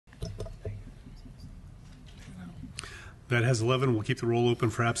That has 11. We'll keep the roll open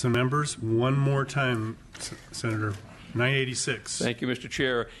for absent members. One more time, Senator. 986. Thank you, Mr.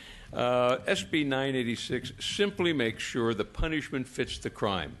 Chair. SB 986 simply makes sure the punishment fits the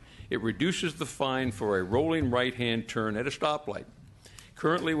crime. It reduces the fine for a rolling right-hand turn at a stoplight.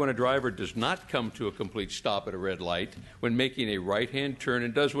 Currently, when a driver does not come to a complete stop at a red light when making a right-hand turn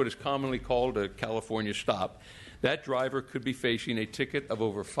and does what is commonly called a California stop, that driver could be facing a ticket of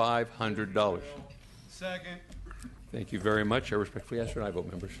over $500. Second. Thank you very much. I respectfully ask for an aye vote,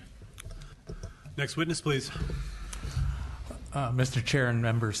 members. Next witness, please. Mr. Chair and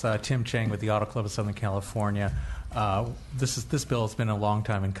members, Tim Chang with the Auto Club of Southern California. This bill has been a long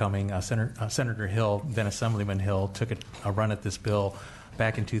time in coming. Senator Hill, then Assemblyman Hill, took a run at this bill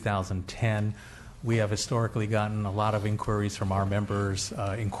back in 2010. We have historically gotten a lot of inquiries from our members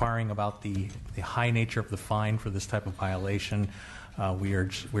inquiring about the high nature of the fine for this type of violation. We're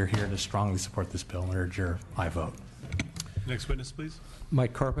here to strongly support this bill and urge your aye vote. Next witness, please.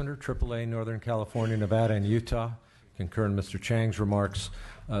 Mike Carpenter, AAA, Northern California, Nevada, and Utah. Concur in Mr. Chang's remarks.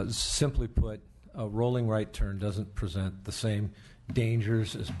 Simply put, a rolling right turn doesn't present the same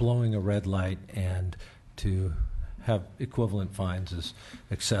dangers as blowing a red light, and to have equivalent fines is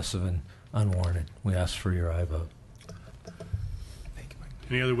excessive and unwarranted. We ask for your aye vote. Thank you, Mike.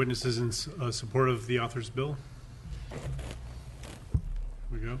 Any other witnesses in support of the author's bill? Here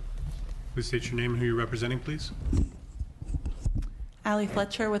we go. Please state your name and who you're representing, please. Allie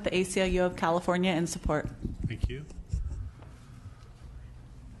Fletcher with the ACLU of California in support. Thank you.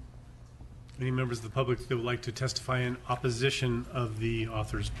 Any members of the public that would like to testify in opposition of the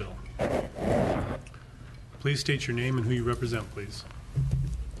author's bill? Please state your name and who you represent, please.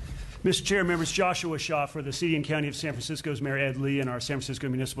 Mr. Chair, members, Joshua Shaw for the City and County of San Francisco's Mayor Ed Lee and our San Francisco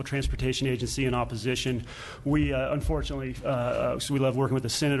Municipal Transportation Agency in opposition. We unfortunately, we love working with the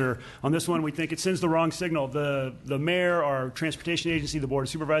senator. On this one, we think it sends the wrong signal. The mayor, our transportation agency, the board of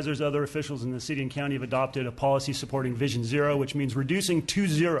supervisors, other officials in the city and county have adopted a policy supporting Vision Zero, which means reducing to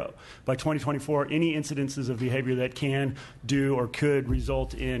zero by 2024 any incidences of behavior that can, do, or could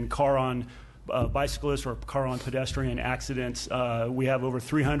result in car-on bicyclists or car-on pedestrian accidents. We have over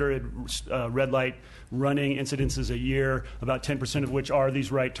 300 red light running incidences a year, about 10% of which are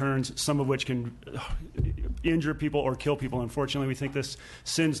these right turns, some of which can injure people or kill people. Unfortunately, we think this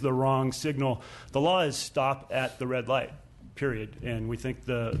sends the wrong signal. The law is stop at the red light, period, and we think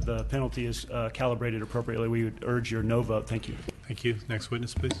the penalty is calibrated appropriately. We would urge your no vote. Thank you. Thank you. Next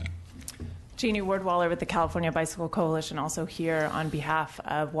witness, please. Jeannie Wardwaller with the California Bicycle Coalition, also here on behalf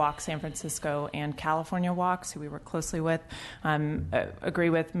of Walk San Francisco and California Walks, who we work closely with.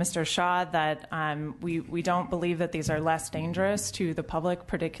 Agree with Mr. Shaw that we don't believe that these are less dangerous to the public,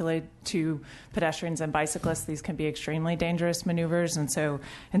 particularly to pedestrians and bicyclists. These can be extremely dangerous maneuvers, and so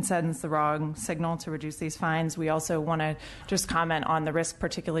it sends the wrong signal to reduce these fines. We also want to just comment on the risk,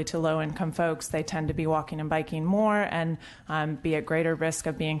 particularly to low-income folks. They tend to be walking and biking more and be at greater risk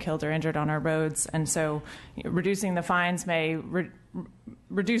of being killed or injured on our roads, and so reducing the fines may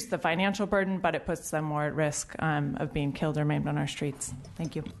reduce the financial burden, but it puts them more at risk of being killed or maimed on our streets.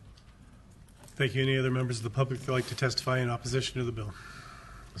 Thank you. Thank you. Any other members of the public that would like to testify in opposition to the bill?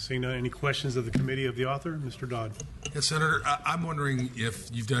 Seeing none, any questions of the committee of the author? Mr. Dodd. Yes, Senator, I'm wondering if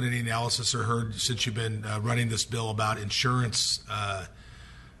you've done any analysis or heard, since you've been running this bill, about insurance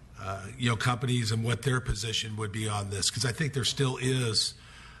companies and what their position would be on this, because I think there still is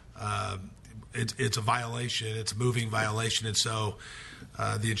it's a violation, it's a moving violation, and so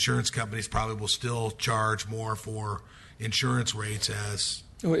the insurance companies probably will still charge more for insurance rates as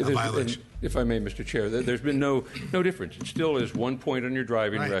a violation. If I may, Mr. Chair, there's been no difference. It still is 1 point on your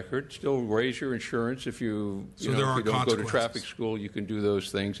driving record. Still raise your insurance if you don't go to traffic school. You can do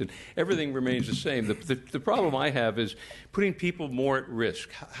those things, and everything remains the same. The problem I have is putting people more at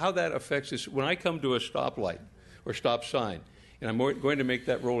risk. How that affects is when I come to a stoplight or stop sign, and I'm going to make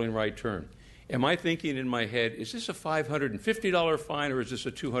that rolling right turn. Am I thinking in my head, is this a $550 fine or is this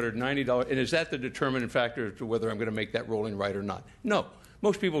a $290? And is that the determining factor as to whether I'm going to make that rolling right or not? No.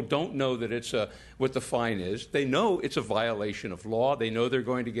 Most people don't know that it's what the fine is. They know it's a violation of law. They know they're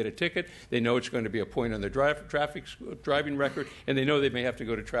going to get a ticket. They know it's going to be a point on their driving record, and they know they may have to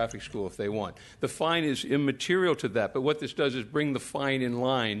go to traffic school if they want. The fine is immaterial to that, but what this does is bring the fine in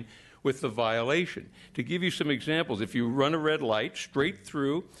line with the violation. To give you some examples, if you run a red light straight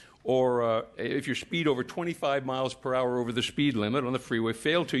through, or if you speed over 25 miles per hour over the speed limit on the freeway,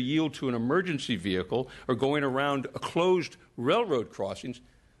 fail to yield to an emergency vehicle, or going around a closed railroad crossings,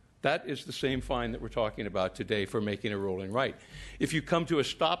 that is the same fine that we're talking about today for making a rolling right. If you come to a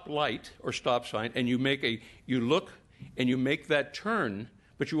stop light or stop sign and you look and you make that turn,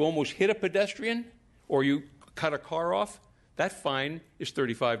 but you almost hit a pedestrian, or you cut a car off, that fine is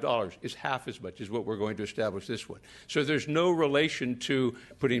 $35. It's half as much as what we're going to establish this one. So there's no relation to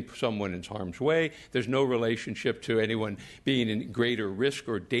putting someone in harm's way. There's no relationship to anyone being in greater risk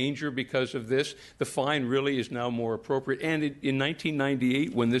or danger because of this. The fine really is now more appropriate. And in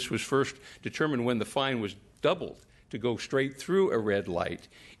 1998, when this was first determined, when the fine was doubled to go straight through a red light,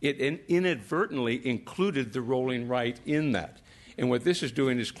 it inadvertently included the rolling right in that. And what this is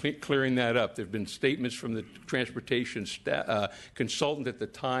doing is clearing that up. There have been statements from the transportation consultant at the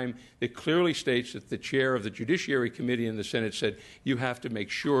time that clearly states that the chair of the Judiciary Committee in the Senate said, you have to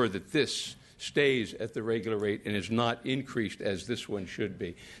make sure that this stays at the regular rate and is not increased as this one should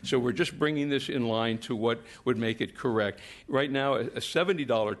be. So we're just bringing this in line to what would make it correct. Right now, a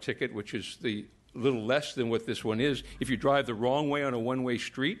 $70 ticket, which is a little less than what this one is, if you drive the wrong way on a one-way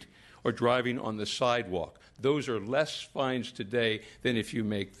street or driving on the sidewalk. Those are less fines today than if you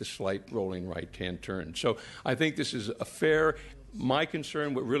make the slight rolling right-hand turn. So I think this is a fair. My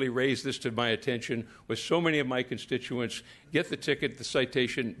concern, what really raised this to my attention, was so many of my constituents get the ticket, the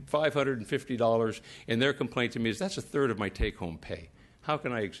citation, $550, and their complaint to me is that's a third of my take-home pay. How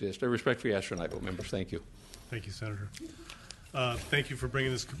can I exist? I respectfully ask for an aye vote, members. Thank you. Thank you, Senator. Thank you for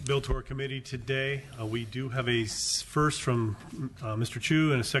bringing this bill to our committee today. We do have a first from Mr.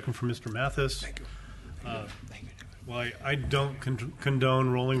 Chu and a second from Mr. Mathis. Thank you. Well, I don't condone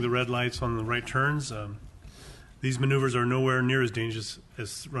rolling the red lights on the right turns. These maneuvers are nowhere near as dangerous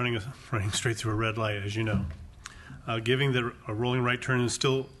as running straight through a red light, as you know. Giving that a rolling right turn is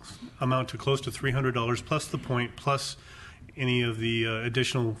still amount to close to $300 plus the point plus any of the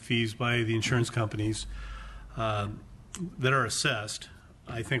additional fees by the insurance companies that are assessed.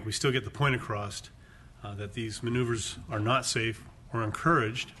 I think we still get the point across that these maneuvers are not safe or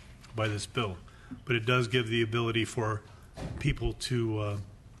encouraged by this bill. But it does give the ability for people to,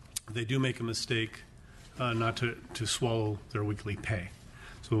 they do make a mistake, not to swallow their weekly pay.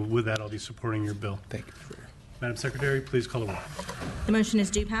 So with that, I'll be supporting your bill. Thank you. Madam Secretary, please call the roll. The motion is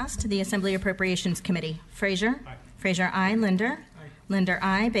due pass to the Assembly Appropriations Committee. Frazier? Aye. Frazier, aye. Linder? Aye. Linder,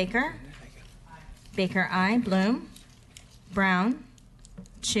 aye. Baker? Aye. Baker, aye. Bloom? Brown?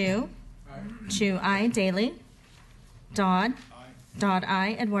 Chu? Aye. Chu, aye. Daly? Dodd? Aye. Dodd,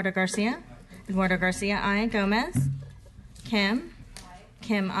 aye. Eduardo Garcia? Eduardo Garcia, aye. Gomez? Kim? Aye.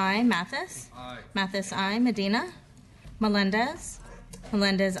 Kim, aye. Mathis? Aye. Mathis, aye. Medina? Melendez?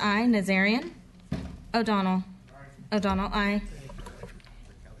 Melendez, aye. Nazarian? O'Donnell? Aye. O'Donnell, aye.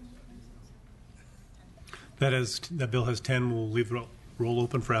 That bill has 10. We'll leave the roll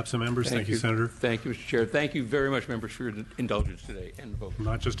open for absent members. Thank you, Senator. Thank you, Mr. Chair. Thank you very much, members, for your indulgence today and vote.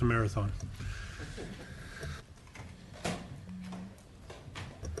 Not just a marathon.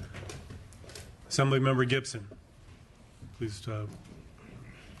 Assemblymember Gibson, please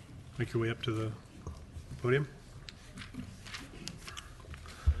make your way up to the podium.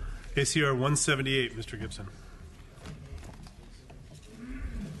 ACR 178, Mr. Gibson.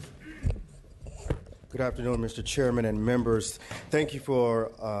 Good afternoon, Mr. Chairman and members. Thank you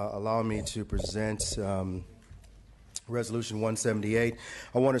for allowing me to present Resolution 178.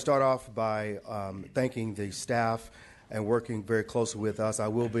 I want to start off by thanking the staff and working very closely with us. I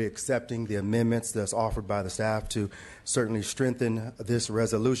will be accepting the amendments that's offered by the staff to certainly strengthen this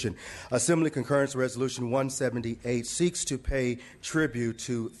resolution. Assembly Concurrence Resolution 178 seeks to pay tribute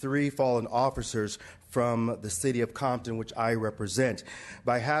to 3 fallen officers from the city of Compton, which I represent,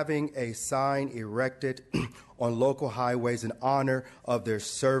 by having a sign erected on local highways in honor of their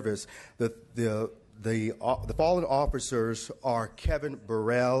service. The fallen officers are Kevin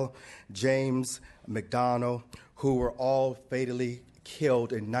Burrell, James McDonald, who were all fatally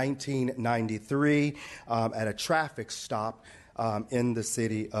killed in 1993 at a traffic stop in the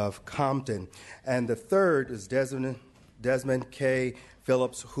city of Compton. And the third is Desmond K.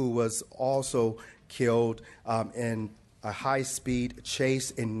 Phillips, who was also killed in a high-speed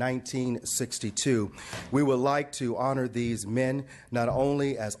chase in 1962. We would like to honor these men not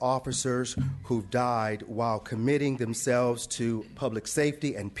only as officers who died while committing themselves to public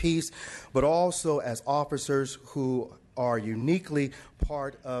safety and peace, but also as officers who are uniquely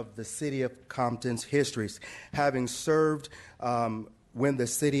part of the city of Compton's histories, having served when the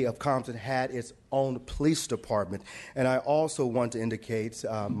city of Compton had its own police department. And I also want to indicate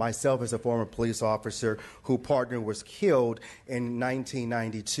myself as a former police officer whose partner was killed in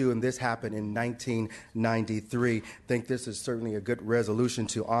 1992, and this happened in 1993. I think this is certainly a good resolution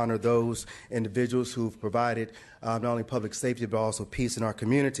to honor those individuals who've provided not only public safety but also peace in our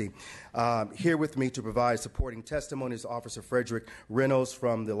community. Here with me to provide supporting testimony is Officer Frederick Reynolds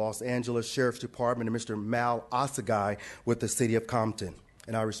from the Los Angeles Sheriff's Department and Mr. Mal Osagai with the City of Compton.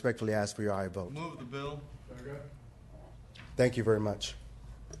 And I respectfully ask for your aye vote. Move the bill. Thank you very much.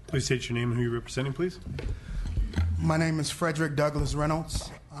 Please state your name and who you're representing, please. My name is Frederick Douglas Reynolds.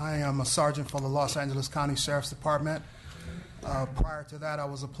 I am a sergeant for the Los Angeles County Sheriff's Department. Prior to that, I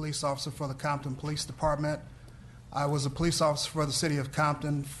was a police officer for the Compton Police Department. I was a police officer for the city of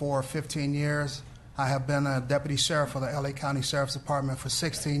Compton for 15 years. I have been a deputy sheriff for the LA County Sheriff's Department for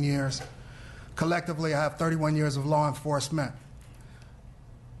 16 years. Collectively, I have 31 years of law enforcement.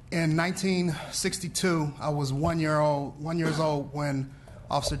 In 1962, I was 1 years old when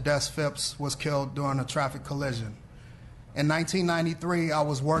Officer Des Phipps was killed during a traffic collision. In 1993, I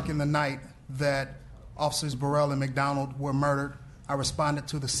was working the night that Officers Burrell and McDonald were murdered. I responded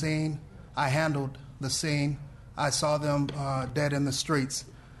to the scene. I handled the scene. I saw them dead in the streets.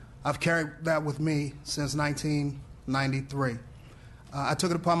 I've carried that with me since 1993. I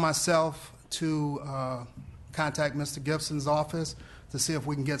took it upon myself to contact Mr. Gibson's office to see if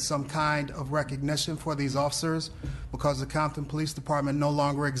we can get some kind of recognition for these officers, because the Compton Police Department no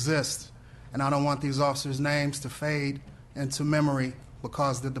longer exists, and I don't want these officers' names to fade into memory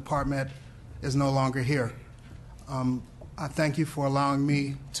because the department is no longer here. I thank you for allowing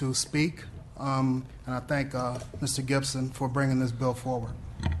me to speak, and I thank Mr. Gibson for bringing this bill forward.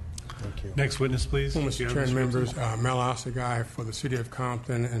 Thank you. Next witness, please. Well, Mr. Chair and members, Mel Osterguy for the City of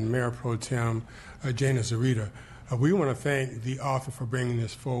Compton and Mayor Pro Tem Jana Zarita. We want to thank the author for bringing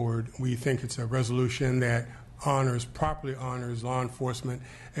this forward. We think it's a resolution that properly honors law enforcement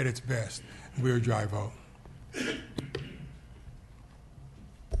at its best. We urge your vote.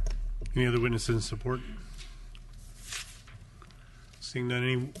 Any other witnesses in support? Seeing none,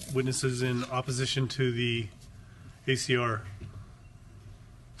 any witnesses in opposition to the ACR?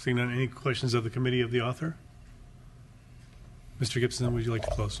 Seeing none, any questions of the committee of the author? Mr. Gibson, would you like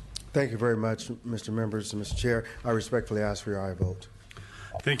to close? Thank you very much, Mr. Members and Mr. Chair. I respectfully ask for your aye vote.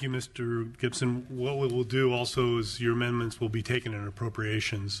 Thank you, Mr. Gibson. What we will do also is your amendments will be taken in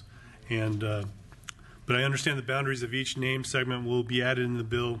appropriations, and but I understand the boundaries of each name segment will be added in the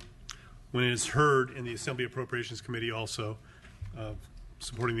bill when it is heard in the Assembly Appropriations Committee also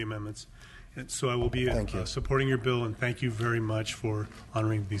supporting the amendments. And so I will be supporting your bill, and thank you very much for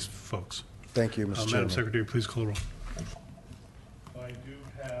honoring these folks. Thank you, Mr. Chairman. Madam Secretary, please call the roll. I do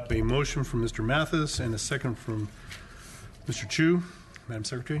have a motion from Mr. Mathis and a second from Mr. Chu. Madam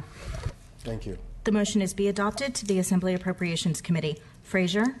Secretary. Thank you. The motion is be adopted to the Assembly Appropriations Committee.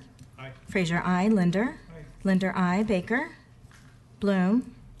 Frazier. Aye. Frazier, aye. Linder. Aye. Linder, aye. Baker.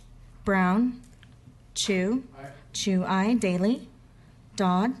 Bloom. Brown. Chu. Aye. Chu, aye. Daly.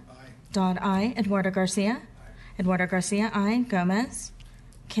 Dodd. Aye. Dodd, aye. Eduardo Garcia. Aye. Eduardo Garcia, aye. Gomez.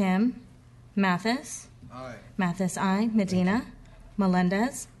 Kim. Mathis. Aye. Mathis, aye. Medina.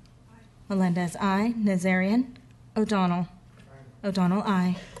 Melendez. Aye. Melendez, aye. Nazarian. O'Donnell. Aye. O'Donnell,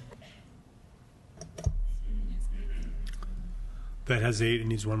 aye. That has 8. It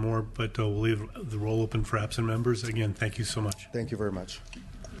needs one more, but we'll leave the roll open for absent members. Again, thank you so much. Thank you very much.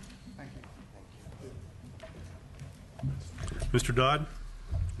 Mr. Dodd,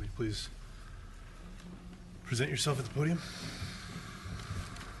 will you please present yourself at the podium?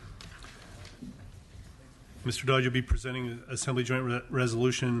 Mr. Dodd, you'll be presenting Assembly Joint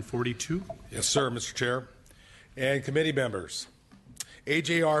Resolution 42. Yes, sir, Mr. Chair. And committee members,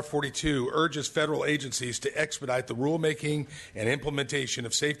 AJR 42 urges federal agencies to expedite the rulemaking and implementation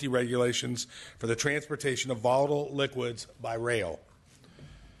of safety regulations for the transportation of volatile liquids by rail.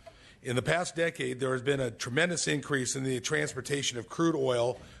 In the past decade, there has been a tremendous increase in the transportation of crude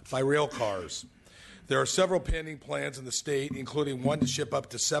oil by rail cars. There are several pending plans in the state, including one to ship up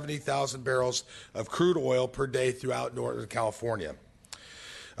to 70,000 barrels of crude oil per day throughout Northern California.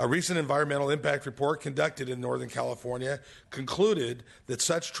 A recent environmental impact report conducted in Northern California concluded that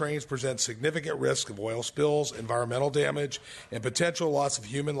such trains present significant risk of oil spills, environmental damage, and potential loss of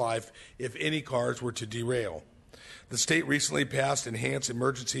human life if any cars were to derail. The state recently passed enhanced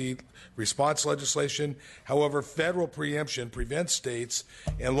emergency response legislation. However, federal preemption prevents states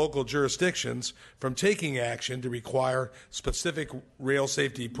and local jurisdictions from taking action to require specific rail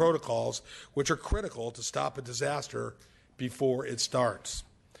safety protocols, which are critical to stop a disaster before it starts.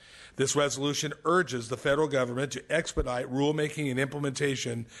 This resolution urges the federal government to expedite rulemaking and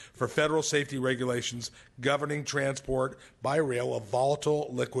implementation for federal safety regulations governing transport by rail of volatile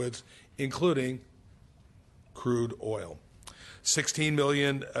liquids, including crude oil. 16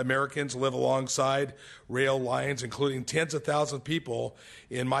 million Americans live alongside rail lines, including tens of thousands of people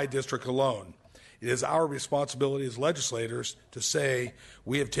in my district alone. It is our responsibility as legislators to say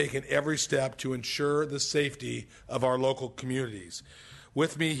we have taken every step to ensure the safety of our local communities.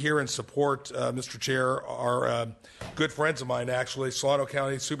 With me here in support, Mr. Chair, are good friends of mine, actually, Solano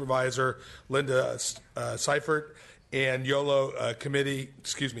County Supervisor Linda Seifert and Yolo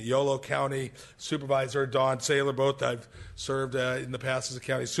County Supervisor Don Saylor. Both I've served in the past as a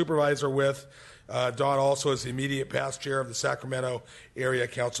county supervisor with. Don also is the immediate past chair of the Sacramento Area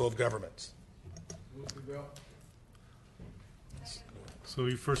Council of Governments. So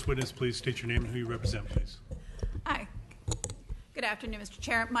your first witness, please state your name and who you represent, please. Hi. Good afternoon, Mr.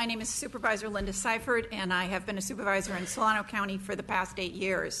 Chair. My name is Supervisor Linda Seifert, and I have been a supervisor in Solano County for the past 8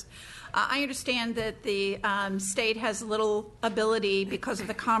 years. I understand that the state has little ability, because of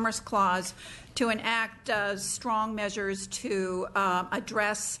the Commerce Clause, to enact strong measures to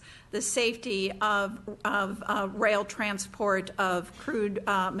address the safety of rail transport of crude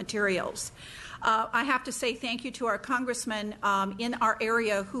materials. I have to say thank you to our congressman in our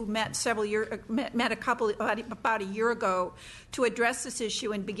area who met about a year ago to address this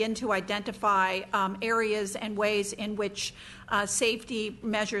issue and begin to identify areas and ways in which safety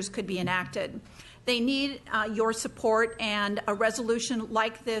measures could be enacted. They need your support, and a resolution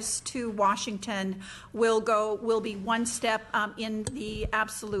like this to Washington will be one step in the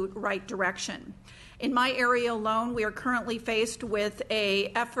absolute right direction. In my area alone, we are currently faced with an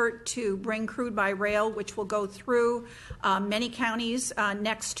effort to bring crude by rail, which will go through many counties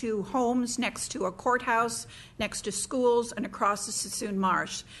next to homes, next to a courthouse, next to schools, and across the Sassoon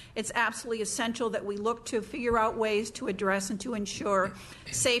Marsh. It's absolutely essential that we look to figure out ways to address and to ensure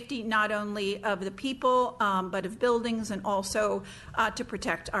safety not only of the people, but of buildings, and also to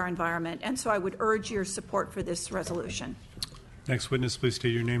protect our environment. And so I would urge your support for this resolution. Next witness, please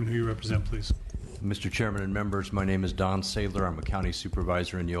state your name and who you represent, please. Mr. Chairman and members, my name is Don Saylor. I'm a county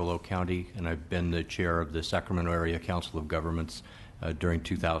supervisor in Yolo County, and I've been the chair of the Sacramento Area Council of Governments during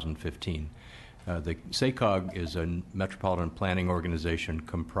 2015. The SACOG is a metropolitan planning organization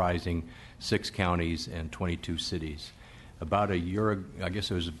comprising 6 counties and 22 cities. About a year, I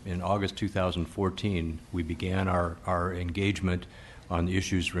guess it was in August 2014, we began our engagement on the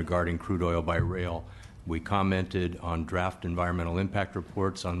issues regarding crude oil by rail. We commented on draft environmental impact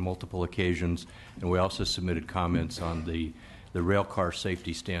reports on multiple occasions, and we also submitted comments on the rail car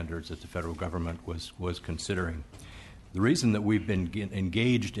safety standards that the federal government was considering. The reason that we've been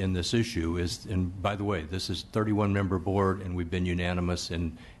engaged in this issue is, and by the way, this is a 31-member board, and we've been unanimous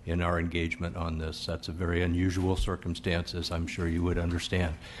in our engagement on this. That's a very unusual circumstance, as I'm sure you would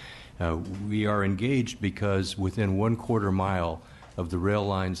understand. We are engaged because within 1/4 mile of the rail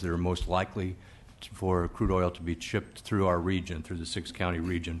lines that are most likely for crude oil to be shipped through our region, through the 6-county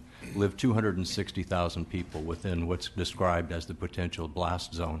region, live 260,000 people within what's described as the potential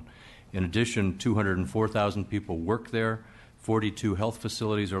blast zone. In addition, 204,000 people work there, 42 health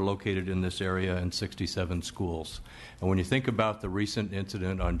facilities are located in this area, and 67 schools. And when you think about the recent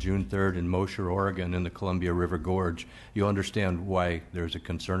incident on June 3rd in Mosher, Oregon, in the Columbia River Gorge, you'll understand why there's a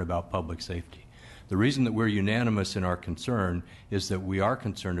concern about public safety. The reason that we're unanimous in our concern is that we are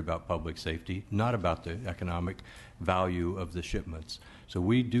concerned about public safety, not about the economic value of the shipments. So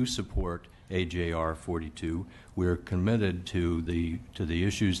we do support AJR 42. We're committed to the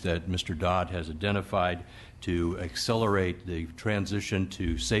issues that Mr. Dodd has identified to accelerate the transition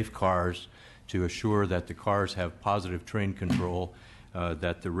to safe cars, to assure that the cars have positive train control,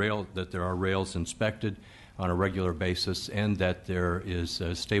 that there are rails inspected on a regular basis, and that there is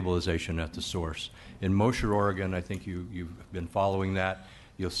stabilization at the source. In Mosher, Oregon, I think you've been following that.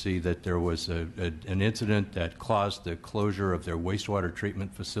 You'll see that there was an incident that caused the closure of their wastewater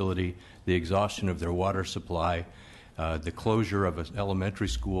treatment facility, the exhaustion of their water supply, the closure of an elementary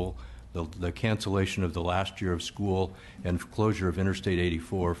school, the cancellation of the last year of school, and closure of Interstate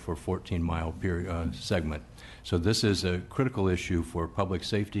 84 for 14-mile segment. So this is a critical issue for public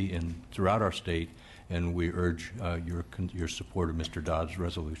safety throughout our state, and we urge your support of Mr. Dodd's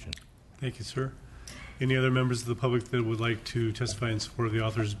resolution. Thank you, sir. Any other members of the public that would like to testify in support of the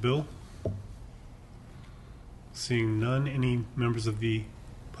author's bill? Seeing none, any members of the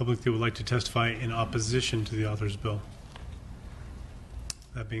public that would like to testify in opposition to the author's bill?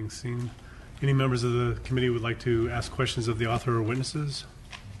 That being seen, any members of the committee would like to ask questions of the author or witnesses?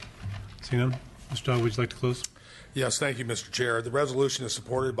 Seeing none, Mr. Dodd, would you like to close? Yes, thank you, Mr. Chair. The resolution is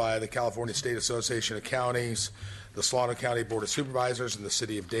supported by the California State Association of Counties, the Solano County Board of Supervisors, and the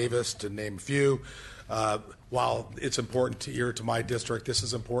City of Davis, to name a few. While it's important here to my district, this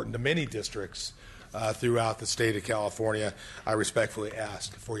is important to many districts throughout the state of California. I respectfully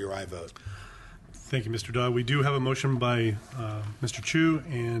ask for your aye vote. Thank you, Mr. Dodd. We do have a motion by Mr. Chu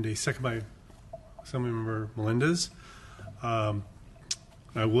and a second by Assemblymember Melendez.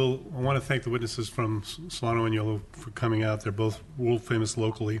 I want to thank the witnesses from Solano and Yolo for coming out. They're both world famous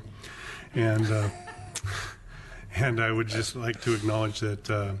locally, and I would just like to acknowledge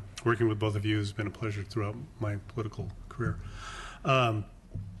that working with both of you has been a pleasure throughout my political career.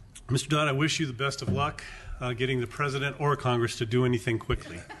 Mr. Dodd, I wish you the best of luck getting the president or Congress to do anything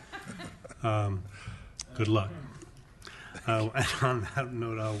quickly. Good luck. And on that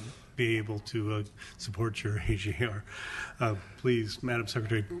note, I'll be able to support your AGR. Please, Madam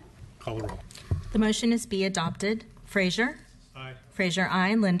Secretary, call the roll. The motion is be adopted. Frazier? Aye. Frazier,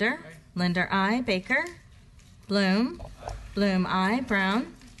 aye. Linder? Aye. Linder, aye. Baker? Bloom? Aye. Bloom, aye.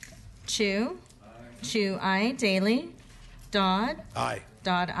 Brown? Chu? Aye. Chu, aye. Daly? Dodd? Aye.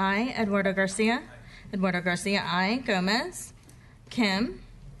 Dodd, aye. Eduardo Garcia? Aye. Eduardo Garcia, aye. Gomez? Kim?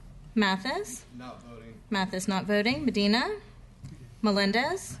 Mathis? Not voting. Mathis not voting. Medina?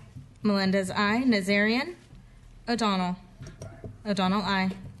 Melendez? Melendez, aye. Nazarian? O'Donnell? O'Donnell,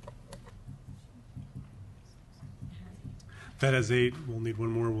 aye. That has 8. We'll need one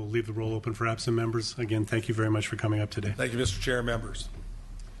more. We'll leave the roll open for absent members. Again, thank you very much for coming up today. Thank you, Mr. Chair and members.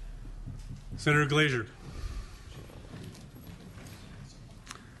 Senator Glazer.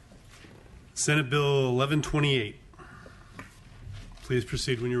 Senate Bill 1128. Please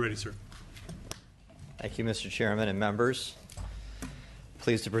proceed when you're ready, sir. Thank you, Mr. Chairman and members.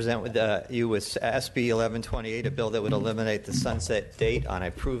 Pleased to present with you with SB 1128, a bill that would eliminate the sunset date on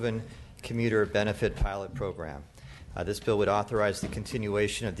a proven commuter benefit pilot program. This bill would authorize the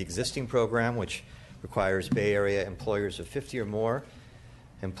continuation of the existing program, which requires Bay Area employers of 50 or more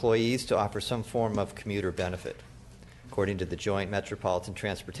employees to offer some form of commuter benefit. According to the Joint Metropolitan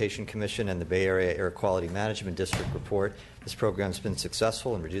Transportation Commission and the Bay Area Air Quality Management District report, this program has been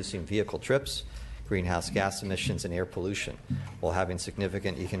successful in reducing vehicle trips, greenhouse gas emissions, and air pollution, while having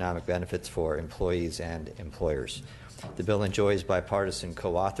significant economic benefits for employees and employers. The bill enjoys bipartisan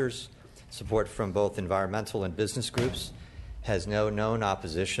co-authors, support from both environmental and business groups, has no known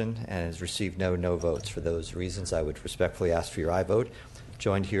opposition, and has received no votes. For those reasons, I would respectfully ask for your aye vote.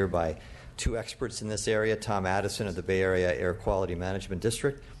 Joined here by 2 experts in this area, Tom Addison of the Bay Area Air Quality Management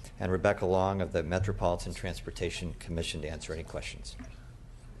District and Rebecca Long of the Metropolitan Transportation Commission to answer any questions.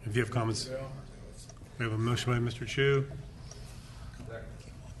 If you have comments. We have a motion by Mr. Chu.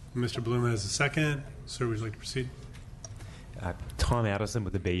 Mr. Bloom has a second. Sir, would you like to proceed? Tom Addison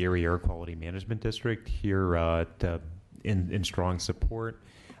with the Bay Area Air Quality Management District here in strong support.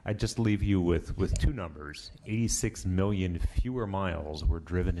 I just leave you with 2 numbers. 86 million fewer miles were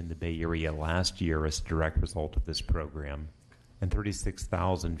driven in the Bay Area last year as a direct result of this program, and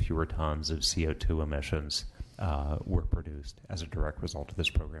 36,000 fewer tons of CO2 emissions were produced as a direct result of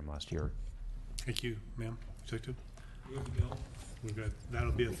this program last year. Thank you, ma'am. Executive? We've got,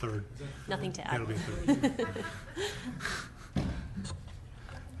 that'll be a third. Nothing to add. That'll be a third.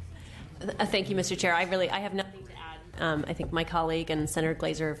 Thank you, Mr. Chair. I have nothing to add. I think my colleague and Senator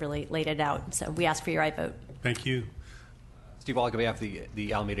Glazer have really laid it out. So we ask for your aye vote. Thank you. Steve Wallach on behalf of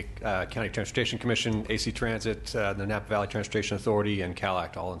the Alameda County Transportation Commission, AC Transit, the Napa Valley Transportation Authority, and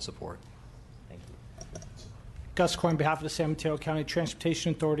CalAct, all in support. Thank you. Gus Coy on behalf of the San Mateo County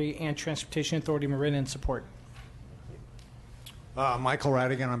Transportation Authority and Transportation Authority Marin in support. Michael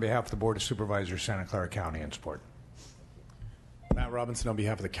Radigan on behalf of the Board of Supervisors, Santa Clara County in support. Matt Robinson on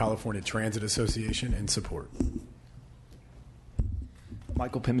behalf of the California Transit Association in support.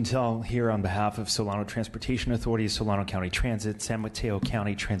 Michael Pimentel here on behalf of Solano Transportation Authority, Solano County Transit, San Mateo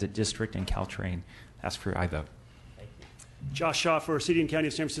County Transit District, and Caltrain. Ask for your aye vote. Josh Shaw for City and County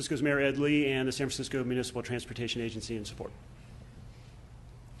of San Francisco's Mayor Ed Lee and the San Francisco Municipal Transportation Agency in support.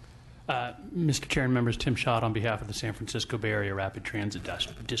 Mr. Chair and members, Tim Schott on behalf of the San Francisco Bay Area Rapid Transit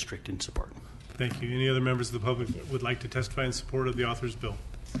District in support. Thank you. Any other members of the public that would like to testify in support of the author's bill?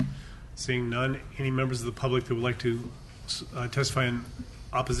 Seeing none, any members of the public that would like to testify in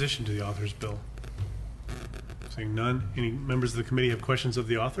opposition to the author's bill? Seeing none, any members of the committee have questions of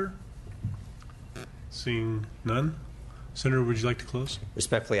the author? Seeing none, Senator, would you like to close?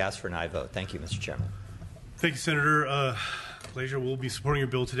 Respectfully ask for an aye vote. Thank you, Mr. Chairman. Thank you, Senator Glazer. We'll be supporting your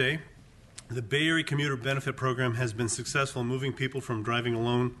bill today. The Bay Area Commuter Benefit Program has been successful in moving people from driving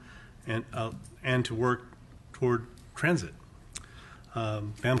alone and to work toward transit,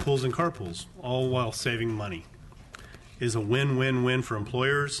 van pools and carpools, all while saving money. It is a win-win-win for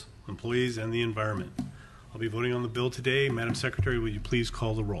employers, employees, and the environment. I'll be voting on the bill today. Madam Secretary, will you please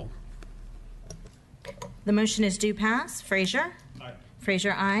call the roll? The motion is due pass. Frazier? Aye.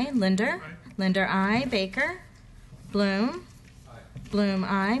 Frazier, aye. Linder? Aye. Linder, aye. Baker? Bloom? Aye. Bloom,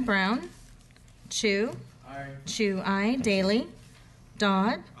 aye. Brown? Chu? Aye. Chu, aye. Daly?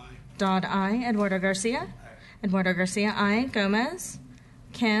 Dodd? Aye. Dodd, aye. Eduardo Garcia? Aye. Eduardo Garcia, aye. Gomez?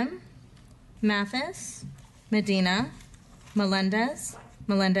 Kim, Mathis, Medina, Melendez,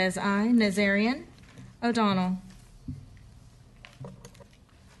 Melendez I, Nazarian, O'Donnell.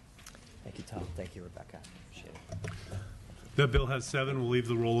 Thank you, Tom. Thank you, Rebecca. Appreciate it. That bill has 7. We'll leave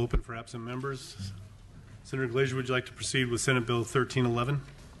the roll open for absent members. Senator Glazer, would you like to proceed with Senate Bill 1311?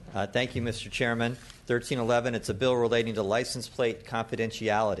 Thank you, Mr. Chairman. 1311, it's a bill relating to license plate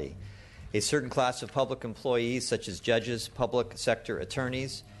confidentiality. A certain class of public employees, such as judges, public sector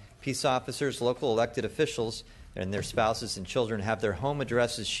attorneys, peace officers, local elected officials, and their spouses and children have their home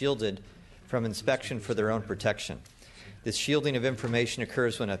addresses shielded from inspection for their own protection. This shielding of information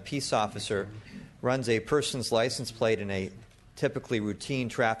occurs when a peace officer runs a person's license plate in a typically routine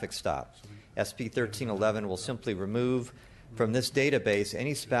traffic stop. SB 1311 will simply remove from this database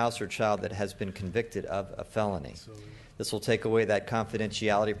any spouse or child that has been convicted of a felony. This will take away that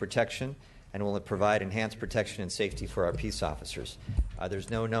confidentiality protection and will provide enhanced protection and safety for our peace officers. There's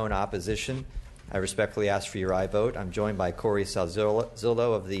no known opposition. I respectfully ask for your aye vote. I'm joined by Corey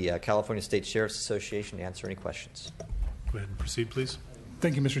Salzillo of the California State Sheriff's Association to answer any questions. Go ahead and proceed, please.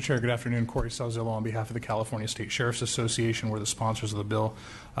 Thank you, Mr. Chair. Good afternoon. Corey Salzillo on behalf of the California State Sheriff's Association. We're the sponsors of the bill.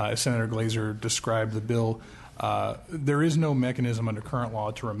 As Senator Glazer described the bill, there is no mechanism under current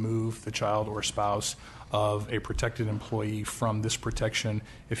law to remove the child or spouse of a protected employee from this protection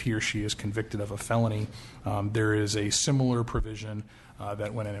if he or she is convicted of a felony. There is a similar provision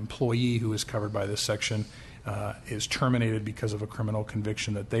that when an employee who is covered by this section is terminated because of a criminal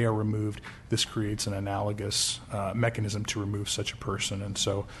conviction, that they are removed. This creates an analogous mechanism to remove such a person. And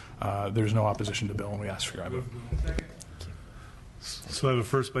so there's no opposition to the bill, and we ask for your aye vote. So I have a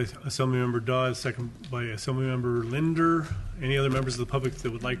first by Assemblymember Dodd, second by Assemblymember Linder. Any other members of the public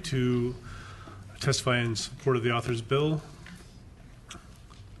that would like to testify in support of the author's bill?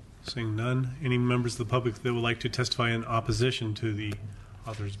 Seeing none. Any members of the public that would like to testify in opposition to the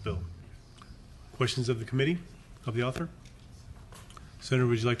author's bill? Questions of the committee, of the author? Senator,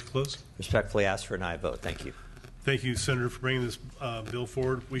 would you like to close? Respectfully ask for an aye vote. Thank you. Thank you, Senator, for bringing this bill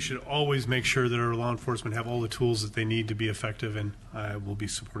forward. We should always make sure that our law enforcement have all the tools that they need to be effective, and I will be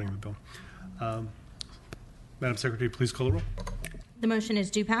supporting the bill. Madam Secretary, please call the roll. The motion is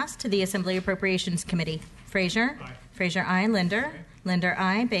due pass to the Assembly Appropriations Committee. Frazier? Aye. Frazier, aye. Linder? Aye. Linder,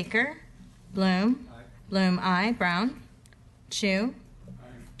 aye. Baker? Bloom? Aye. Bloom, aye. Brown? Chu? Aye.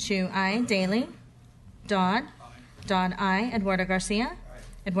 Chu, aye. Daly? Dodd? Aye. Dodd, aye. Eduardo Garcia?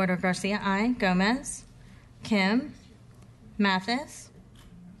 Aye. Eduardo Garcia, aye. Gomez? Kim? Mathis?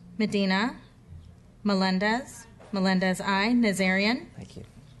 Medina? Melendez? Melendez, aye. Nazarian? Thank you.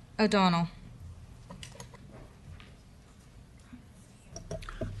 O'Donnell.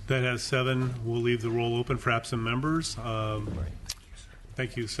 That has 7. We'll leave the roll open for absent members.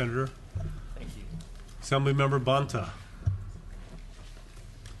 Thank you, Senator. Thank you. Assemblymember Bonta.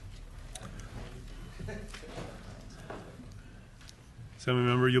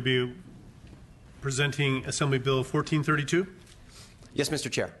 Assemblymember, you'll be presenting Assembly Bill 1432. Yes,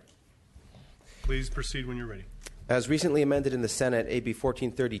 Mr. Chair. Please proceed when you're ready. As recently amended in the Senate, AB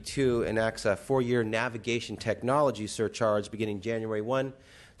 1432 enacts a 4-year navigation technology surcharge beginning January 1,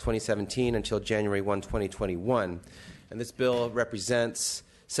 2017 until January 1, 2021. And this bill represents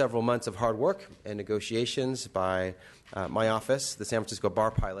several months of hard work and negotiations by my office, the San Francisco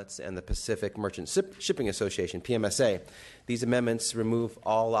Bar Pilots, and the Pacific Merchant Shipping Association, PMSA. These amendments remove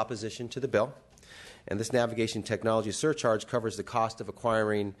all opposition to the bill. And this navigation technology surcharge covers the cost of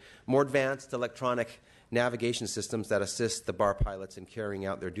acquiring more advanced electronic navigation systems that assist the bar pilots in carrying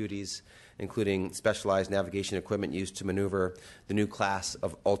out their duties, including specialized navigation equipment used to maneuver the new class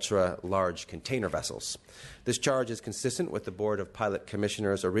of ultra-large container vessels. This charge is consistent with the Board of Pilot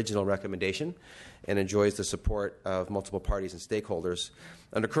Commissioners' original recommendation and enjoys the support of multiple parties and stakeholders.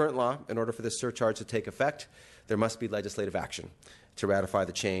 Under current law, in order for this surcharge to take effect, there must be legislative action to ratify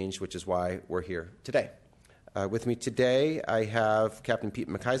the change, which is why we're here today. With me today, I have Captain Pete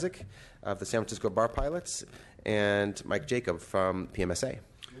McIsaac of the San Francisco Bar Pilots and Mike Jacob from PMSA.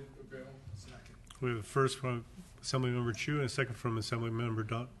 We have a first from Assemblymember Chu and a second from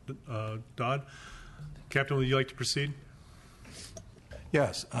Assemblymember Dodd. Captain, would you like to proceed?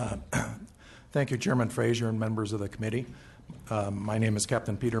 Yes. Thank you, Chairman Frazier and members of the committee. My name is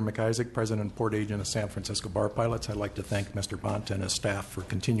Captain Peter McIsaac, President and Port Agent of San Francisco Bar Pilots. I'd like to thank Mr. Bonta and his staff for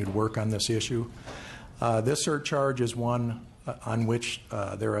continued work on this issue. This surcharge is one on which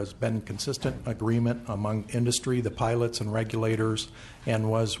there has been consistent agreement among industry, the pilots, and regulators, and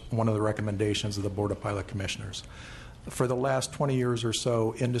was one of the recommendations of the Board of Pilot Commissioners. For the last 20 years or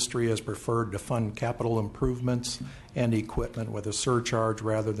so, industry has preferred to fund capital improvements and equipment with a surcharge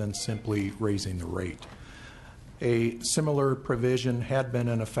rather than simply raising the rate. A similar provision had been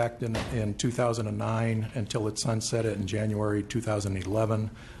in effect in 2009 until it sunsetted in January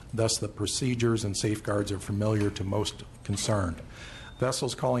 2011. Thus, the procedures and safeguards are familiar to most concerned.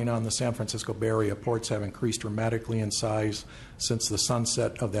 Vessels calling on the San Francisco Bay Area ports have increased dramatically in size since the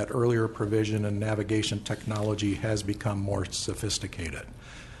sunset of that earlier provision, and navigation technology has become more sophisticated.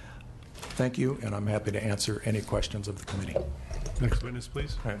 Thank you, and I'm happy to answer any questions of the committee. Next witness,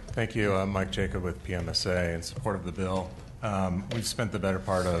 please. Thank you. Mike Jacob with PMSA in support of the bill. We've spent the better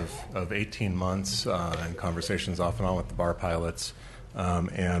part of 18 months in conversations off and on with the bar pilots,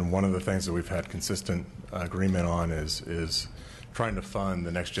 and one of the things that we've had consistent agreement on is trying to fund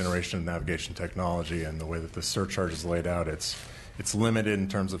the next generation of navigation technology. And the way that the surcharge is laid out, it's limited in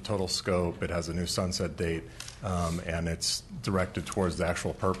terms of total scope. It has a new sunset date, and it's directed towards the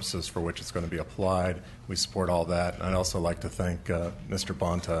actual purposes for which it's going to be applied. We support all that. And I'd also like to thank Mr.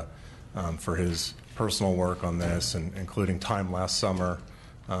 Bonta for his personal work on this, and including time last summer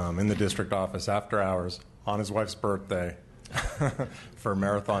in the district office after hours on his wife's birthday for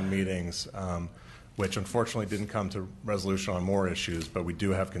marathon meetings, which unfortunately didn't come to resolution on more issues, but we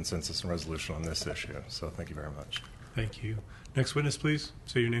do have consensus and resolution on this issue. So thank you very much. Thank you. Next witness, please.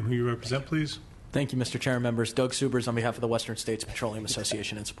 Say your name, who you represent, please. Thank you, Mr. Chair and members. Doug Subers on behalf of the Western States Petroleum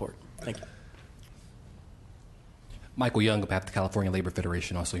Association in support. Thank you. Michael Young on behalf of the California Labor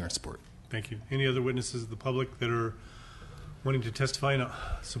Federation, also here in support. Thank you. Any other witnesses of the public that are wanting to testify in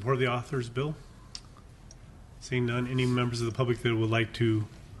support of the author's bill? Seeing none, any members of the public that would like to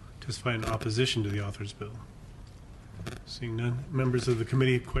testify in opposition to the author's bill? Seeing none, members of the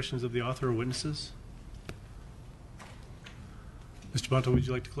committee, questions of the author or witnesses? Mr. Bonta, would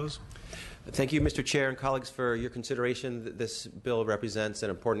you like to close? Thank you, Mr. Chair and colleagues, for your consideration. This bill represents an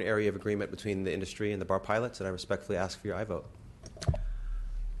important area of agreement between the industry and the bar pilots, and I respectfully ask for your aye vote.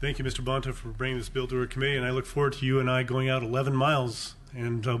 Thank you, Mr. Bonta, for bringing this bill to our committee, and I look forward to you and I going out 11 miles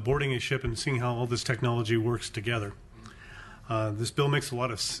and boarding a ship and seeing how all this technology works together. This bill makes a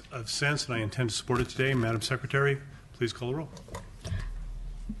lot of sense, and I intend to support it today. Madam Secretary, please call the roll.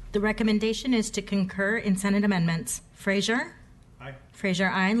 The recommendation is to concur in Senate amendments. Frazier? Aye. Frazier,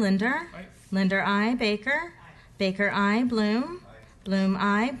 aye. Linder? Aye. Linder, aye. Baker? Aye. Baker, aye. Bloom? Aye. Bloom,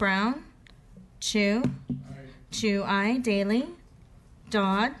 aye. Brown? Chu? Aye. Chu, aye. Daly?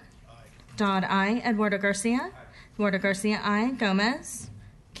 Dodd? Aye. Dodd, aye. Eduardo Garcia? Aye. Eduardo Garcia, aye. Gomez?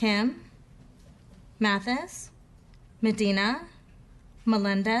 Kim? Mathis? Medina?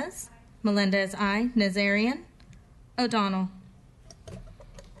 Melendez? Melendez, aye. Nazarian? O'Donnell?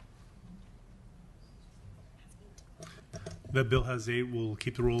 That bill has 8. We'll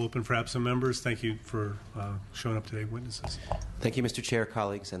keep the roll open for absent members. Thank you for showing up today, witnesses. Thank you, Mr. Chair,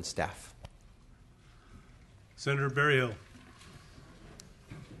 colleagues, and staff. Senator Berryhill.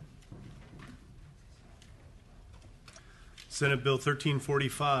 Senate Bill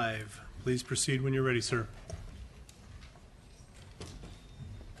 1345. Please proceed when you're ready, sir.